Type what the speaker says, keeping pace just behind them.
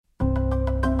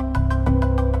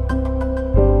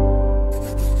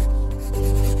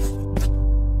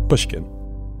Pushkin.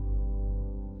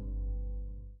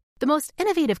 The most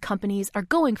innovative companies are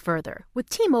going further with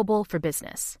T-Mobile for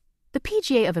Business. The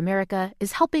PGA of America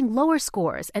is helping lower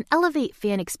scores and elevate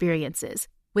fan experiences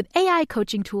with AI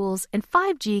coaching tools and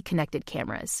 5G connected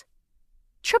cameras.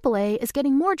 AAA is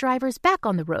getting more drivers back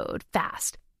on the road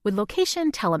fast with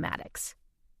location telematics.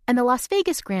 And the Las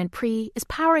Vegas Grand Prix is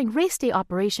powering race day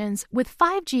operations with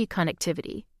 5G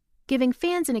connectivity, giving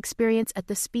fans an experience at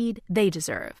the speed they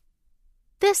deserve.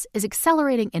 This is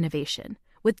accelerating innovation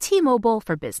with T-Mobile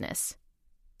for Business.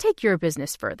 Take your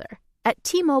business further at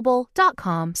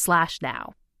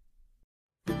T-Mobile.com/now.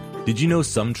 Did you know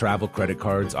some travel credit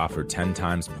cards offer 10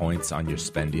 times points on your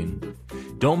spending?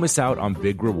 Don't miss out on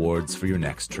big rewards for your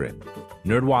next trip.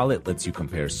 NerdWallet lets you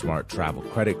compare smart travel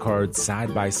credit cards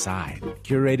side by side,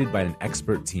 curated by an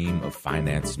expert team of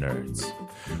finance nerds.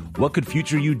 What could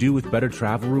future you do with better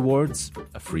travel rewards?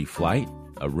 A free flight?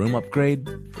 A room upgrade?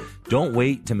 Don't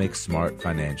wait to make smart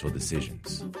financial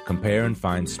decisions. Compare and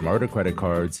find smarter credit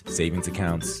cards, savings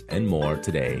accounts, and more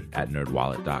today at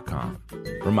nerdwallet.com.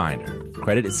 Reminder,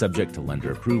 credit is subject to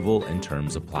lender approval and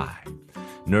terms apply.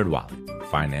 NerdWallet,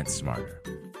 finance smarter.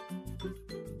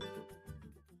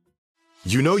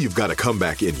 You know you've got a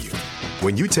comeback in you.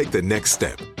 When you take the next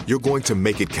step, you're going to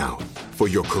make it count. For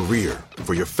your career,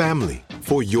 for your family,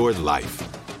 for your life.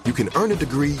 You can earn a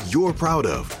degree you're proud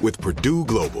of with Purdue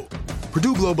Global.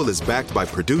 Purdue Global is backed by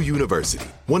Purdue University,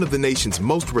 one of the nation's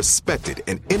most respected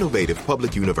and innovative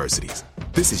public universities.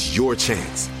 This is your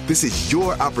chance. This is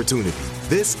your opportunity.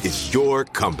 This is your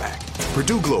comeback.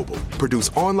 Purdue Global, Purdue's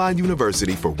online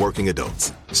university for working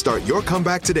adults. Start your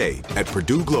comeback today at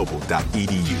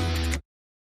purdueglobal.edu.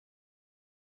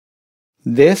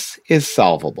 This is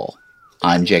Solvable.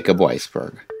 I'm Jacob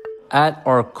Weisberg. At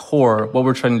our core, what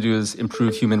we're trying to do is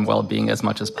improve human well-being as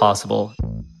much as possible.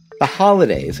 The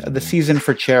holidays are the season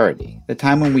for charity, the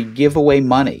time when we give away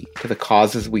money to the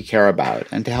causes we care about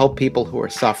and to help people who are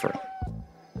suffering.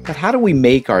 But how do we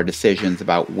make our decisions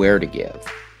about where to give?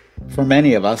 For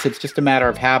many of us, it's just a matter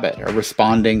of habit or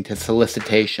responding to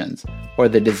solicitations or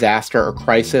the disaster or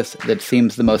crisis that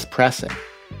seems the most pressing.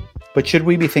 But should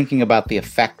we be thinking about the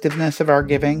effectiveness of our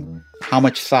giving? How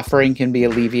much suffering can be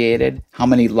alleviated? How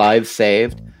many lives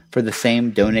saved for the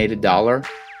same donated dollar?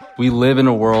 We live in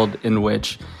a world in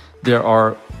which there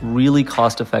are really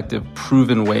cost-effective,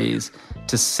 proven ways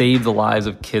to save the lives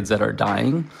of kids that are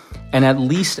dying. And at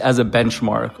least as a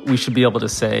benchmark, we should be able to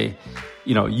say,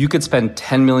 you could spend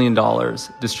 $10 million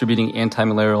distributing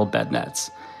anti-malarial bed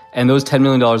nets. And those $10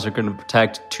 million are going to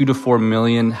protect 2 to 4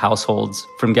 million households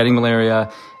from getting malaria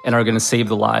and are going to save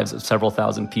the lives of several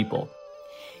thousand people.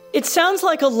 It sounds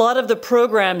like a lot of the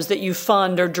programs that you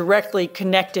fund are directly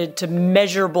connected to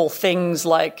measurable things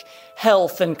like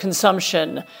health and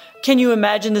consumption. Can you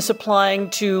imagine this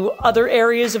applying to other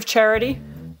areas of charity?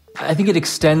 I think it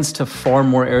extends to far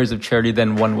more areas of charity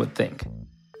than one would think.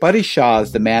 Buddy Shaw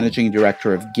is the managing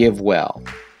director of GiveWell,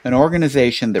 an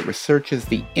organization that researches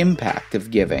the impact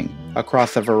of giving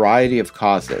across a variety of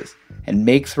causes and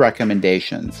makes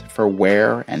recommendations for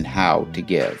where and how to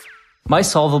give. My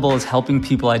Solvable is helping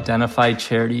people identify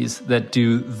charities that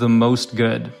do the most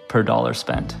good per dollar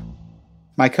spent.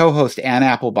 My co-host Ann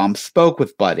Applebaum spoke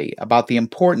with Buddy about the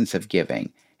importance of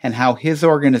giving and how his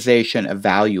organization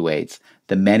evaluates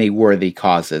the many worthy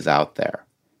causes out there.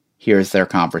 Here's their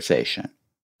conversation.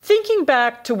 Thinking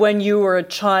back to when you were a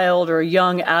child or a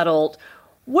young adult,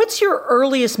 what's your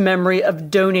earliest memory of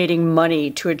donating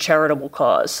money to a charitable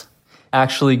cause?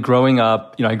 Actually, growing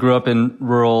up, I grew up in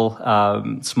rural,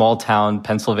 small town,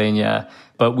 Pennsylvania,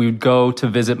 but we would go to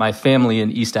visit my family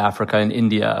in East Africa and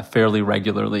India fairly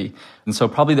regularly. And so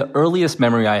probably the earliest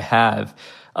memory I have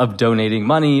of donating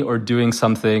money or doing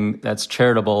something that's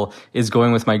charitable is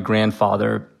going with my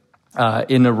grandfather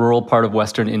in a rural part of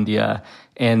Western India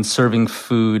and serving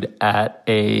food at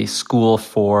a school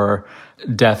for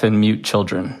deaf and mute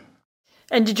children.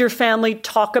 And did your family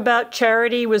talk about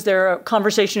charity? Was there a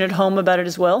conversation at home about it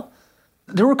as well?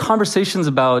 There were conversations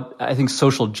about, I think,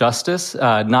 social justice,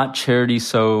 not charity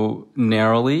so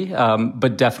narrowly,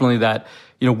 but definitely that,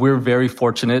 we're very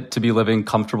fortunate to be living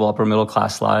comfortable upper middle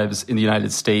class lives in the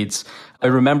United States. I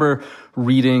remember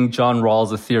reading John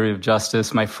Rawls' The Theory of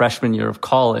Justice my freshman year of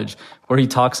college, where he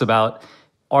talks about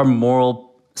our moral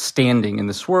standing in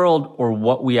this world or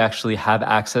what we actually have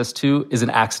access to is an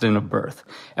accident of birth.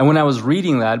 And when I was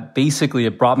reading that, basically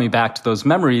it brought me back to those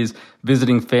memories,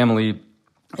 visiting family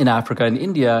in Africa and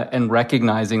India and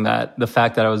recognizing that the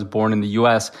fact that I was born in the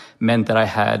US meant that I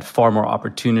had far more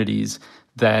opportunities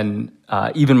than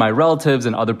even my relatives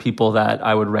and other people that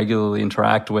I would regularly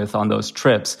interact with on those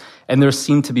trips. And there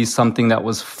seemed to be something that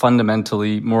was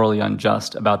fundamentally morally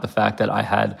unjust about the fact that I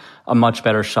had a much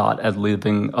better shot at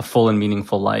living a full and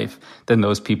meaningful life than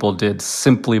those people did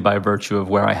simply by virtue of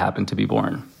where I happened to be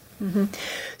born. Mm-hmm.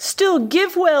 Still,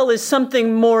 GiveWell is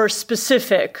something more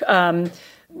specific, than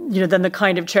the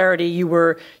kind of charity you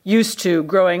were used to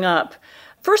growing up.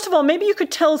 First of all, maybe you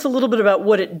could tell us a little bit about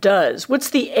what it does. What's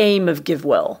the aim of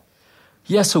GiveWell?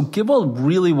 Yeah, so GiveWell,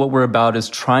 really what we're about is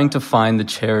trying to find the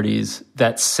charities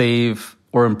that save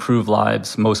or improve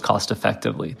lives most cost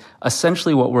effectively.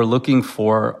 Essentially, what we're looking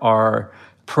for are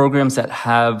programs that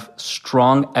have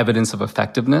strong evidence of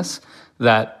effectiveness,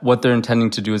 that what they're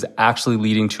intending to do is actually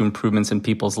leading to improvements in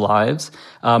people's lives.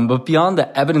 But beyond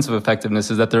the evidence of effectiveness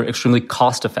is that they're extremely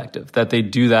cost effective, that they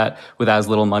do that with as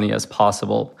little money as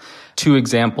possible. Two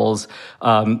examples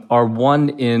are one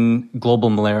in global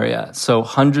malaria. So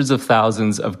hundreds of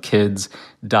thousands of kids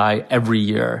die every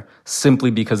year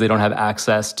simply because they don't have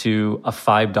access to a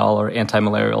 $5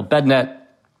 anti-malarial bed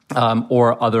net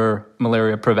or other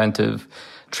malaria preventive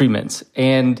treatments.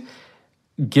 And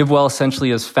GiveWell essentially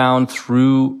has found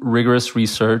through rigorous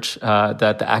research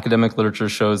that the academic literature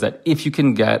shows that if you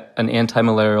can get an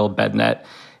anti-malarial bed net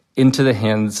into the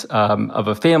hands of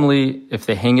a family, if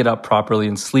they hang it up properly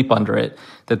and sleep under it,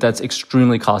 that's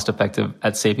extremely cost effective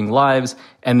at saving lives.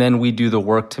 And then we do the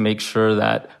work to make sure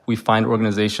that we find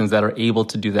organizations that are able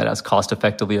to do that as cost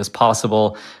effectively as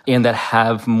possible and that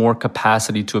have more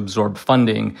capacity to absorb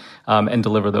funding and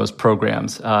deliver those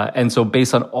programs. And so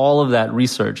based on all of that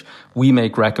research, we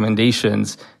make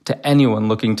recommendations to anyone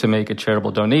looking to make a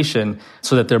charitable donation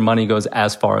so that their money goes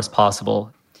as far as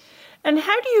possible. And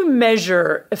how do you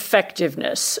measure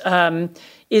effectiveness?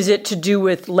 Is it to do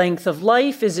with length of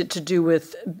life? Is it to do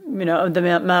with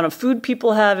the amount of food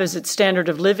people have? Is it standard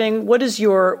of living? What is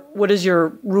your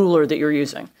ruler that you're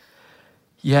using?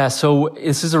 Yeah, so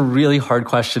this is a really hard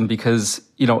question because,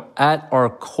 at our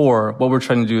core, what we're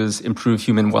trying to do is improve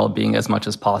human well-being as much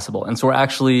as possible. And so we're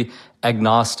actually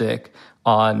agnostic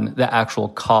on the actual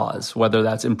cause, whether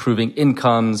that's improving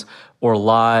incomes or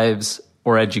lives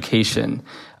or education.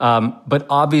 But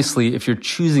obviously, if you're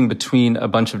choosing between a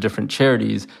bunch of different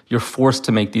charities, you're forced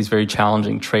to make these very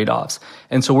challenging trade-offs.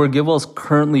 And so where GiveWell's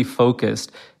currently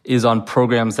focused is on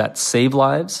programs that save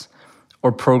lives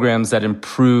or programs that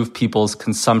improve people's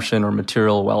consumption or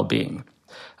material well-being.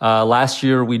 Last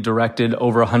year, we directed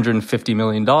over $150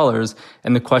 million.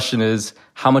 And the question is,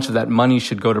 how much of that money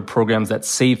should go to programs that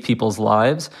save people's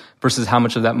lives versus how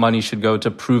much of that money should go to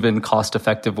proven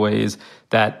cost-effective ways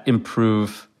that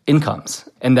improve incomes.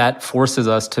 And that forces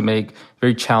us to make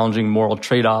very challenging moral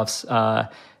trade-offs and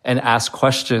ask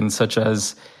questions such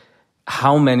as,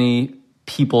 how many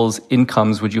people's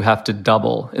incomes would you have to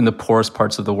double in the poorest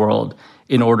parts of the world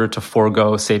in order to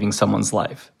forego saving someone's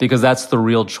life? Because that's the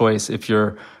real choice if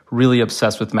you're really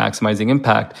obsessed with maximizing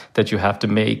impact that you have to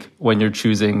make when you're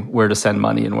choosing where to send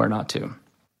money and where not to.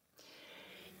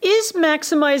 Is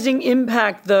maximizing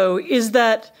impact, though, is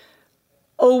that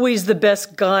always the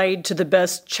best guide to the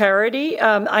best charity?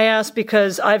 I ask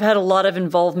because I've had a lot of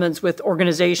involvements with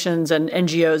organizations and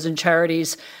NGOs and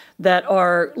charities that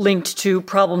are linked to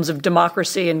problems of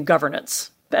democracy and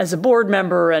governance as a board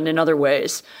member and in other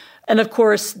ways. And of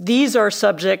course, these are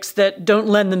subjects that don't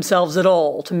lend themselves at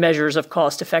all to measures of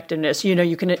cost effectiveness.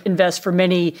 You can invest for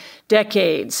many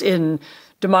decades in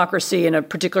democracy in a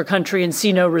particular country and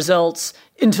see no results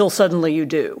until suddenly you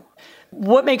do.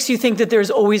 What makes you think that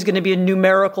there's always going to be a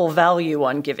numerical value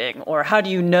on giving? Or how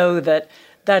do you know that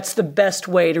that's the best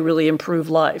way to really improve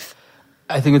life?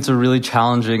 I think it's a really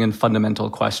challenging and fundamental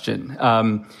question.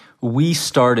 We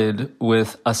started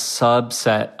with a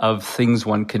subset of things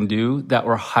one can do that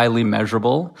were highly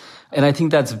measurable. And I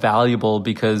think that's valuable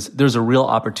because there's a real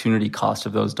opportunity cost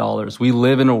of those dollars. We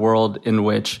live in a world in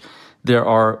which there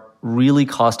are really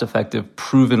cost-effective,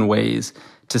 proven ways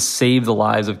to save the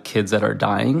lives of kids that are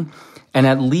dying. And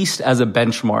at least as a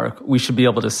benchmark, we should be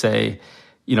able to say,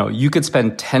 you could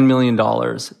spend $10 million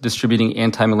distributing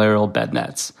anti-malarial bed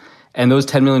nets. And those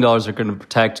 $10 million are going to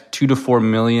protect 2 to 4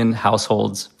 million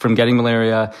households from getting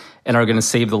malaria and are going to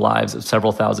save the lives of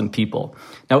several thousand people.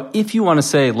 Now, if you want to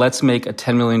say, let's make a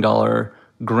 $10 million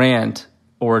grant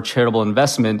or a charitable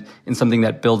investment in something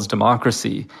that builds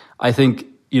democracy, I think,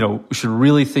 we should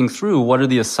really think through what are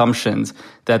the assumptions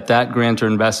that grant or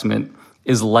investment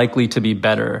is likely to be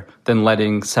better than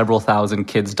letting several thousand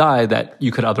kids die that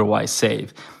you could otherwise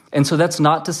save. And so that's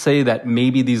not to say that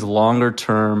maybe these longer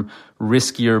term,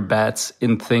 riskier bets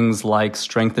in things like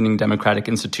strengthening democratic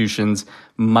institutions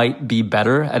might be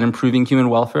better at improving human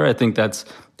welfare. I think that's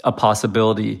a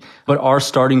possibility. But our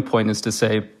starting point is to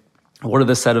say, what are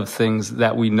the set of things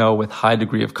that we know with high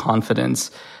degree of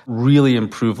confidence really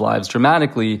improve lives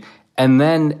dramatically? And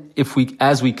then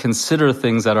as we consider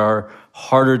things that are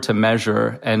harder to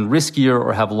measure and riskier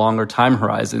or have longer time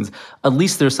horizons, at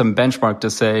least there's some benchmark to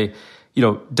say,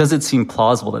 does it seem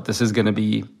plausible that this is going to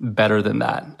be better than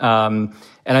that?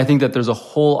 And I think that there's a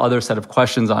whole other set of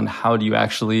questions on how do you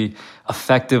actually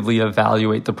effectively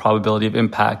evaluate the probability of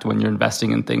impact when you're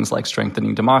investing in things like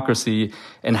strengthening democracy,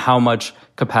 and how much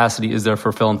capacity is there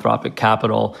for philanthropic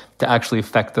capital to actually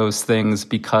affect those things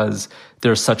because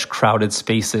there's such crowded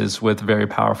spaces with very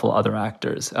powerful other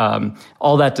actors.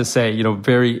 All that to say,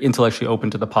 very intellectually open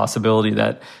to the possibility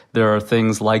that there are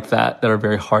things like that are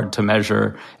very hard to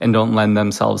measure and don't lend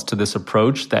themselves to this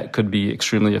approach that could be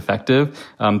extremely effective,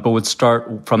 but would start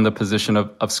from the position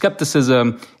of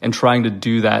skepticism and trying to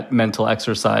do that mental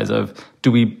exercise of, do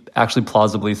we actually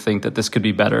plausibly think that this could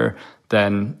be better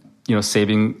than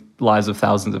saving lives of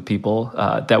thousands of people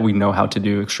that we know how to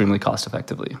do extremely cost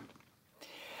effectively.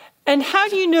 And how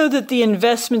do you know that the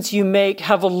investments you make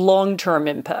have a long-term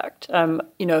impact?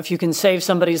 If you can save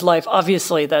somebody's life,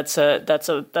 obviously that's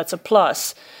a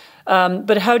plus.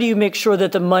 But how do you make sure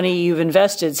that the money you've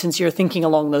invested, since you're thinking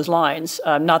along those lines,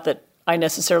 not that I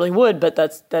necessarily would, but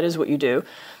that is what you do.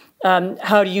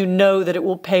 How do you know that it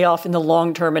will pay off in the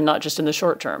long term and not just in the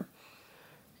short term?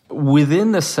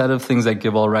 Within the set of things that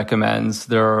GiveAll recommends,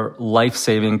 there are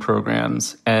life-saving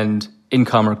programs and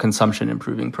income or consumption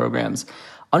improving programs.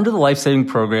 Under the life-saving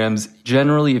programs,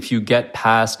 generally, if you get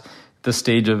past the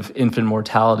stage of infant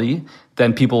mortality,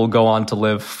 then people will go on to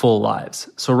live full lives.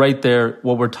 So right there,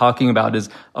 what we're talking about is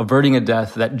averting a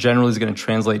death that generally is going to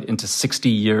translate into 60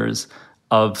 years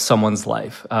of someone's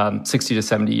life, 60 to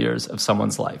 70 years of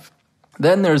someone's life.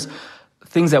 Then there's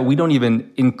things that we don't even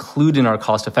include in our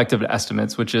cost-effective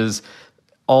estimates, which is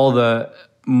all the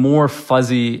more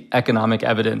fuzzy economic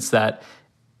evidence that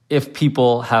if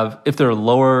there are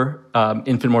lower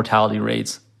infant mortality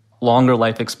rates, longer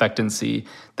life expectancy,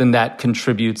 then that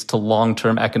contributes to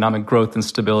long-term economic growth and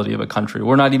stability of a country.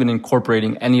 We're not even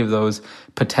incorporating any of those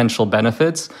potential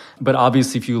benefits. But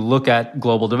obviously, if you look at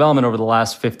global development over the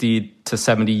last 50 to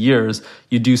 70 years,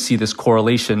 you do see this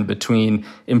correlation between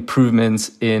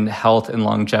improvements in health and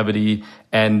longevity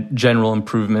and general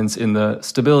improvements in the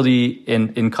stability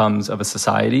and incomes of a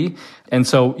society. And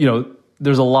so,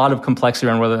 there's a lot of complexity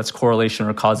around whether that's correlation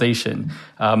or causation.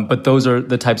 But those are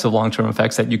the types of long-term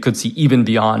effects that you could see even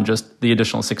beyond just the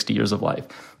additional 60 years of life.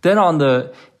 Then on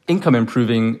the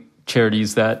income-improving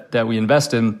charities that we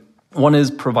invest in, one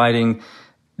is providing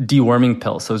deworming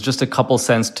pills. So it's just a couple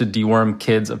cents to deworm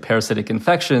kids of parasitic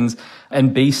infections.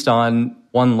 And based on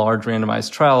one large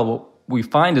randomized trial, what we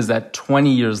find is that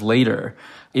 20 years later,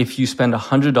 if you spend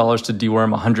 $100 to deworm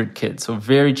 100 kids, so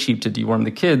very cheap to deworm the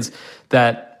kids,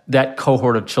 that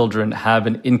cohort of children have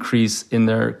an increase in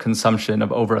their consumption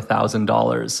of over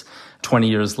 $1,000 20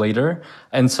 years later.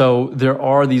 And so there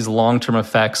are these long-term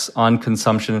effects on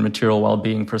consumption and material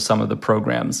well-being for some of the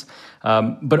programs.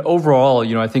 But overall,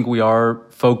 I think we are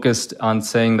focused on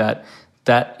saying that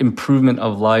improvement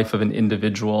of life of an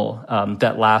individual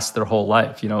that lasts their whole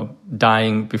life,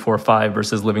 dying before 5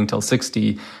 versus living till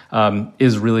 60,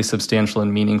 is really substantial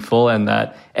and meaningful, and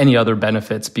that any other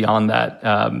benefits beyond that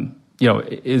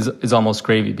is almost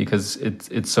gravy, because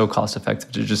it's so cost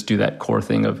effective to just do that core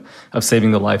thing of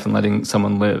saving the life and letting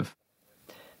someone live.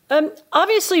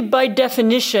 Obviously, by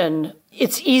definition,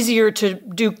 it's easier to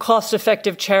do cost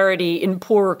effective charity in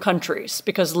poorer countries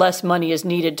because less money is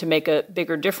needed to make a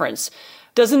bigger difference.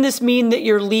 Doesn't this mean that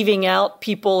you're leaving out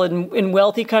people in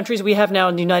wealthy countries? We have now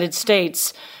in the United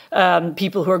States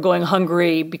people who are going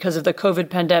hungry because of the COVID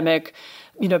pandemic.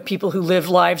 People who live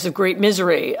lives of great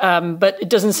misery. But it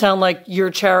doesn't sound like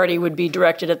your charity would be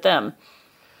directed at them.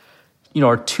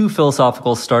 Our two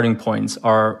philosophical starting points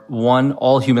are, one,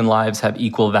 all human lives have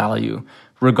equal value,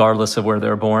 regardless of where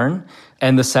they're born.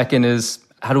 And the second is,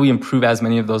 how do we improve as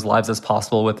many of those lives as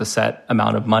possible with a set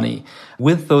amount of money?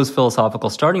 With those philosophical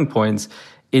starting points,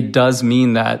 it does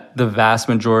mean that the vast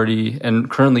majority, and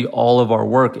currently all of our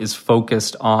work, is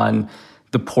focused on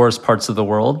the poorest parts of the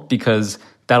world, because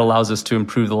that allows us to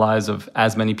improve the lives of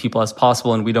as many people as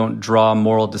possible, and we don't draw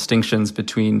moral distinctions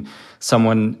between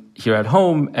someone here at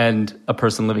home and a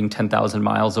person living 10,000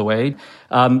 miles away.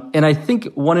 And I think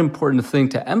one important thing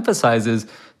to emphasize is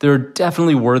there are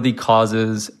definitely worthy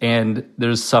causes, and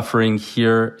there's suffering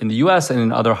here in the US and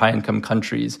in other high-income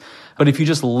countries. But if you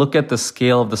just look at the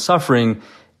scale of the suffering,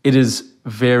 it is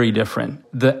very different.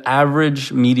 The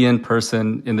average median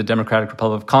person in the Democratic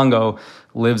Republic of Congo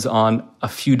lives on a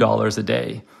few dollars a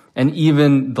day. And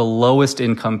even the lowest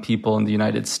income people in the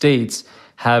United States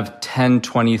have 10,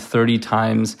 20, 30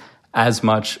 times as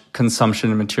much consumption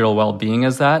and material well-being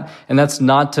as that. And that's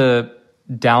not to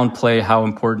downplay how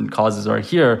important causes are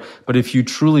here, but if you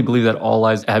truly believe that all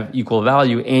lives have equal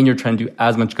value and you're trying to do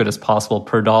as much good as possible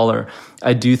per dollar,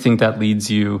 I do think that leads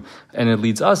you, and it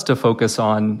leads us to focus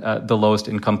on the lowest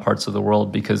income parts of the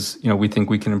world because, we think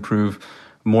we can improve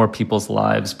more people's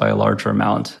lives by a larger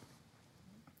amount.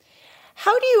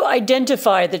 How do you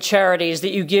identify the charities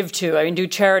that you give to? I mean, do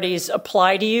charities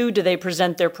apply to you? Do they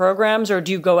present their programs, or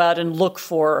do you go out and look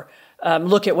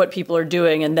at what people are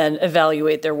doing and then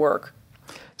evaluate their work?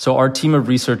 So our team of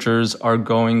researchers are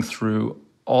going through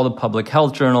all the public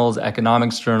health journals,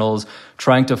 economics journals,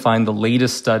 trying to find the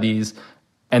latest studies,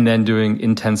 and then doing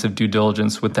intensive due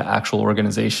diligence with the actual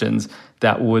organizations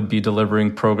that would be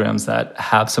delivering programs that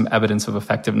have some evidence of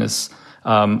effectiveness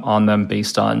on them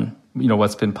based on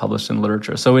what's been published in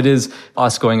literature. So it is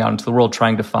us going out into the world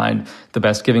trying to find the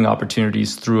best giving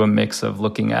opportunities through a mix of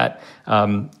looking at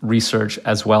research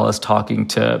as well as talking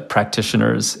to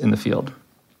practitioners in the field.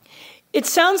 It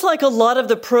sounds like a lot of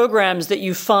the programs that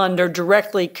you fund are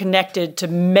directly connected to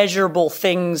measurable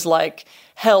things like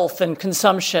health and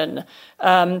consumption.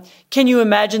 Can you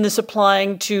imagine this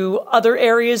applying to other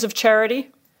areas of charity?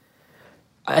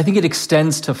 I think it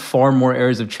extends to far more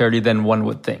areas of charity than one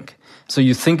would think. So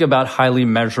you think about highly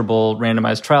measurable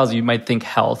randomized trials, you might think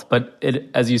health, but it,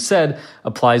 as you said,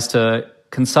 applies to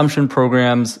consumption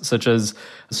programs such as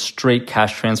straight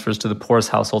cash transfers to the poorest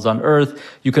households on earth.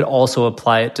 You could also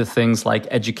apply it to things like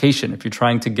education. If you're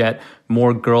trying to get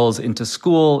more girls into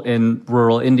school in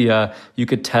rural India, you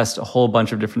could test a whole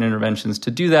bunch of different interventions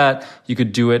to do that. You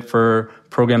could do it for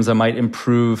programs that might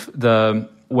improve the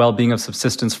well-being of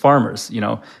subsistence farmers.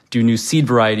 Do new seed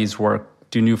varieties work?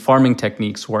 Do new farming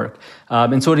techniques work?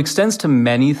 And so it extends to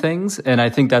many things. And I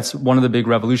think that's one of the big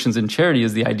revolutions in charity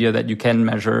is the idea that you can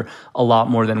measure a lot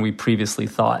more than we previously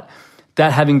thought.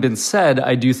 That having been said,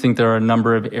 I do think there are a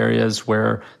number of areas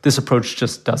where this approach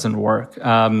just doesn't work.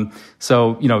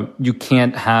 So you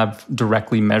can't have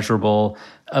directly measurable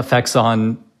effects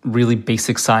on really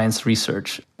basic science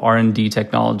research, R&D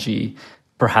technology,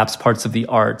 perhaps parts of the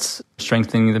arts,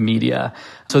 strengthening the media.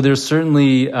 So there's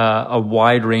certainly a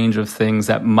wide range of things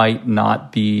that might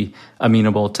not be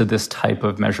amenable to this type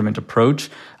of measurement approach.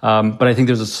 But I think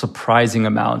there's a surprising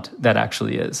amount that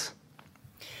actually is.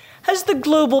 Has the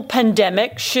global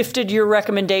pandemic shifted your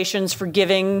recommendations for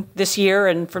giving this year,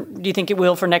 and do you think it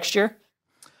will for next year?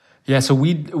 Yeah, so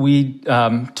we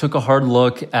took a hard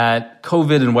look at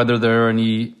COVID and whether there are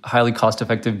any highly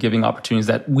cost-effective giving opportunities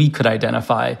that we could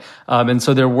identify. And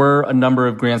so there were a number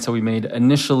of grants that we made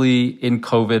initially in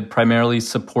COVID, primarily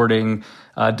supporting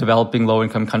developing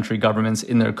low-income country governments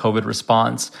in their COVID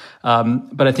response.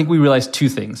 But I think we realized two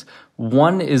things.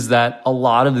 One is that a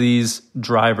lot of these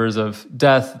drivers of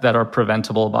death that are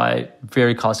preventable by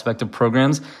very cost-effective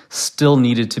programs still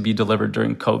needed to be delivered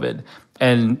during COVID.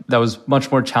 And that was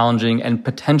much more challenging and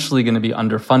potentially going to be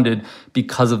underfunded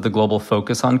because of the global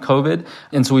focus on COVID.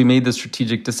 And so we made the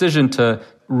strategic decision to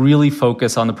really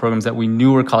focus on the programs that we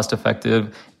knew were cost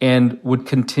effective and would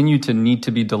continue to need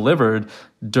to be delivered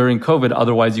during COVID.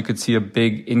 Otherwise, you could see a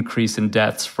big increase in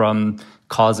deaths from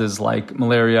causes like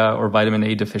malaria or vitamin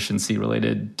A deficiency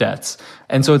related deaths.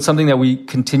 And so it's something that we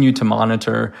continue to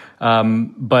monitor.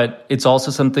 But it's also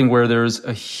something where there's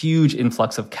a huge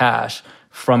influx of cash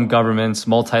from governments,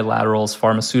 multilaterals,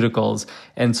 pharmaceuticals.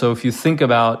 And so if you think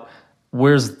about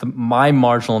where's my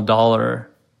marginal dollar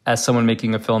as someone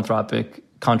making a philanthropic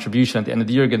contribution at the end of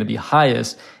the year going to be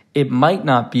highest, it might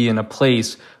not be in a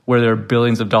place where there are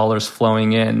billions of dollars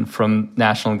flowing in from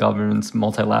national governments,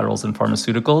 multilaterals, and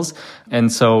pharmaceuticals.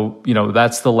 And so,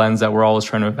 that's the lens that we're always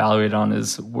trying to evaluate on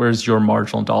is where's your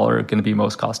marginal dollar going to be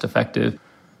most cost effective?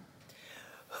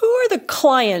 Who are the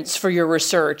clients for your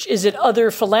research? Is it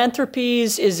other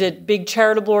philanthropies? Is it big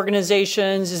charitable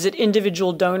organizations? Is it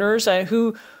individual donors?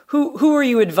 Who are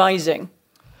you advising?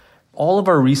 All of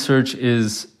our research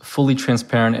is fully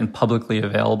transparent and publicly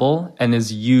available and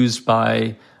is used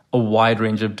by a wide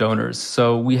range of donors.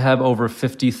 So we have over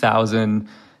 50,000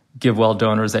 GiveWell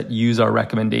donors that use our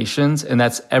recommendations. And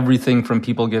that's everything from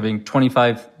people giving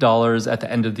 $25 at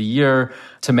the end of the year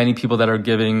to many people that are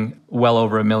giving well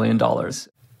over $1 million.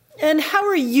 And how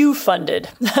are you funded?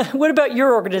 What about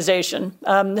your organization?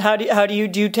 How do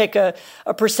you take a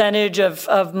percentage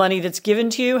of money that's given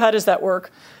to you? How does that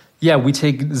work? Yeah, we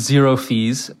take zero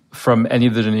fees from any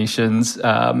of the donations.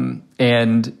 And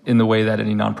in the way that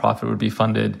any nonprofit would be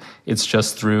funded, it's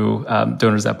just through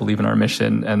donors that believe in our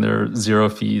mission, and there are zero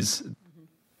fees.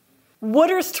 What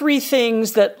are 3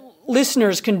 things that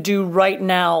listeners can do right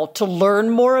now to learn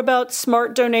more about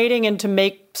smart donating and to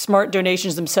make smart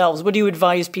donations themselves? What do you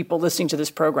advise people listening to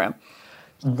this program?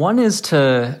 One is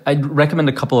I'd recommend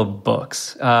a couple of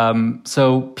books.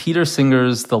 So Peter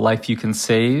Singer's The Life You Can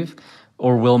Save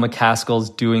or Will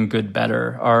MacAskill's Doing Good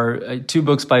Better are 2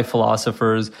 books by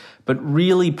philosophers, but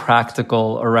really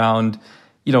practical around,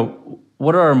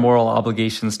 what are our moral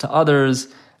obligations to others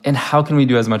and how can we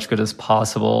do as much good as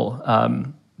possible?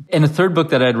 And a third book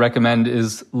that I'd recommend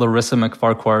is Larissa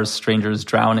McFarquhar's Strangers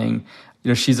Drowning.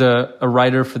 She's a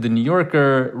writer for The New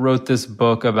Yorker, wrote this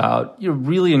book about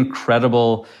really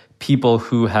incredible people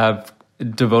who have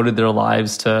devoted their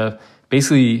lives to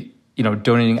basically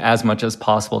donating as much as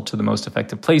possible to the most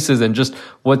effective places and just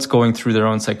what's going through their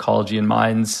own psychology and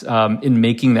minds in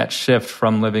making that shift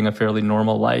from living a fairly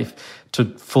normal life to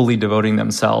fully devoting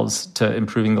themselves to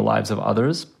improving the lives of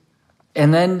others.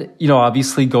 And then,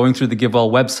 obviously going through the GiveWell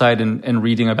website and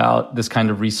reading about this kind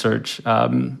of research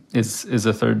is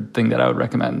a third thing that I would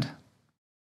recommend.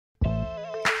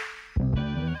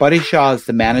 Buddy Shaw is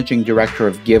the managing director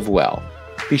of GiveWell.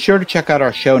 Be sure to check out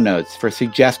our show notes for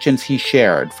suggestions he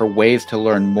shared for ways to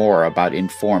learn more about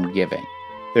informed giving.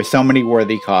 There's so many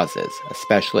worthy causes,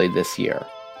 especially this year.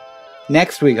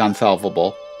 Next week on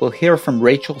Solvable, we'll hear from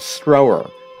Rachel Strower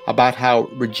about how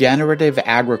regenerative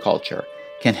agriculture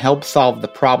can help solve the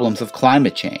problems of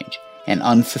climate change and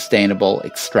unsustainable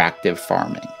extractive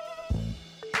farming.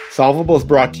 Solvable is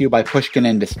brought to you by Pushkin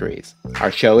Industries.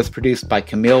 Our show is produced by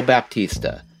Camille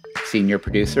Baptista, senior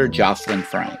producer Jocelyn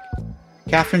Frank.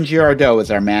 Catherine Girardeau is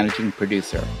our managing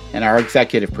producer, and our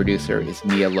executive producer is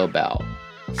Mia Lobel.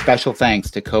 Special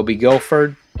thanks to Kobe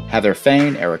Guilford, Heather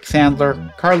Fain, Eric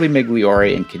Sandler, Carly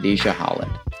Migliori, and Khadijah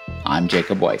Holland. I'm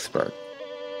Jacob Weisberg.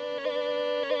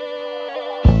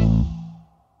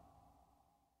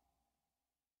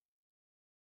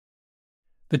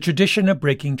 The tradition of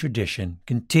breaking tradition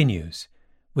continues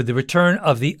with the return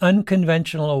of the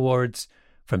Unconventional Awards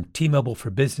from T-Mobile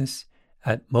for Business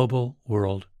at Mobile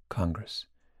World Congress.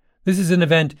 This is an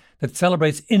event that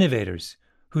celebrates innovators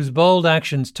whose bold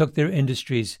actions took their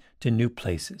industries to new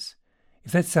places.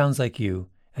 If that sounds like you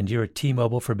and you're a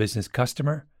T-Mobile for Business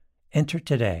customer, enter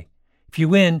today. If you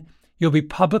win, you'll be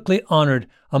publicly honored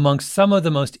amongst some of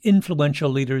the most influential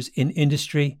leaders in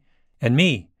industry. And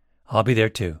me, I'll be there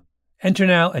too. Enter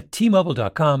now at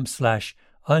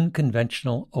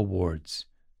tmobile.com/unconventional awards.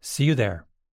 See you there.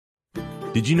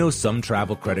 Did you know some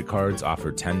travel credit cards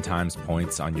offer 10 times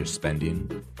points on your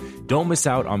spending? Don't miss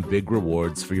out on big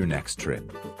rewards for your next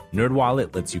trip.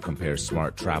 NerdWallet lets you compare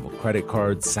smart travel credit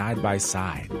cards side by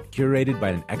side, curated by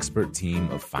an expert team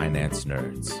of finance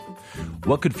nerds.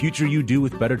 What could future you do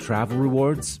with better travel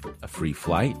rewards? A free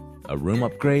flight? A room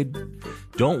upgrade?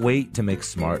 Don't wait to make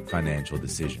smart financial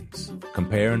decisions.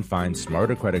 Compare and find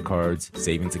smarter credit cards,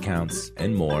 savings accounts,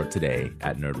 and more today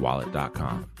at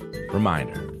nerdwallet.com.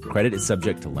 Reminder, credit is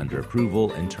subject to lender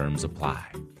approval and terms apply.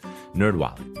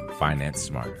 NerdWallet, finance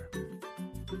smarter.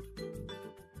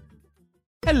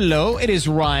 Hello, it is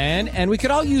Ryan, and we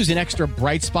could all use an extra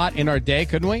bright spot in our day,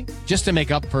 couldn't we? Just to make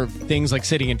up for things like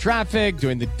sitting in traffic,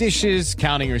 doing the dishes,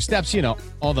 counting your steps,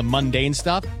 all the mundane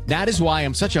stuff. That is why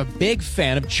I'm such a big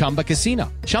fan of Chumba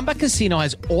Casino. Chumba Casino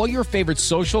has all your favorite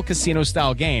social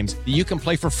casino-style games that you can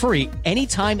play for free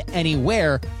anytime,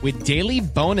 anywhere with daily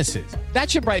bonuses. That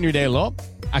should brighten your day a little.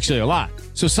 Actually, a lot.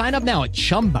 So sign up now at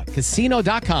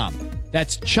ChumbaCasino.com.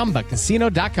 That's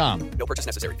ChumbaCasino.com. No purchase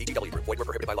necessary. VGW Group. Void where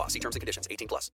prohibited by law. See terms and conditions. 18+.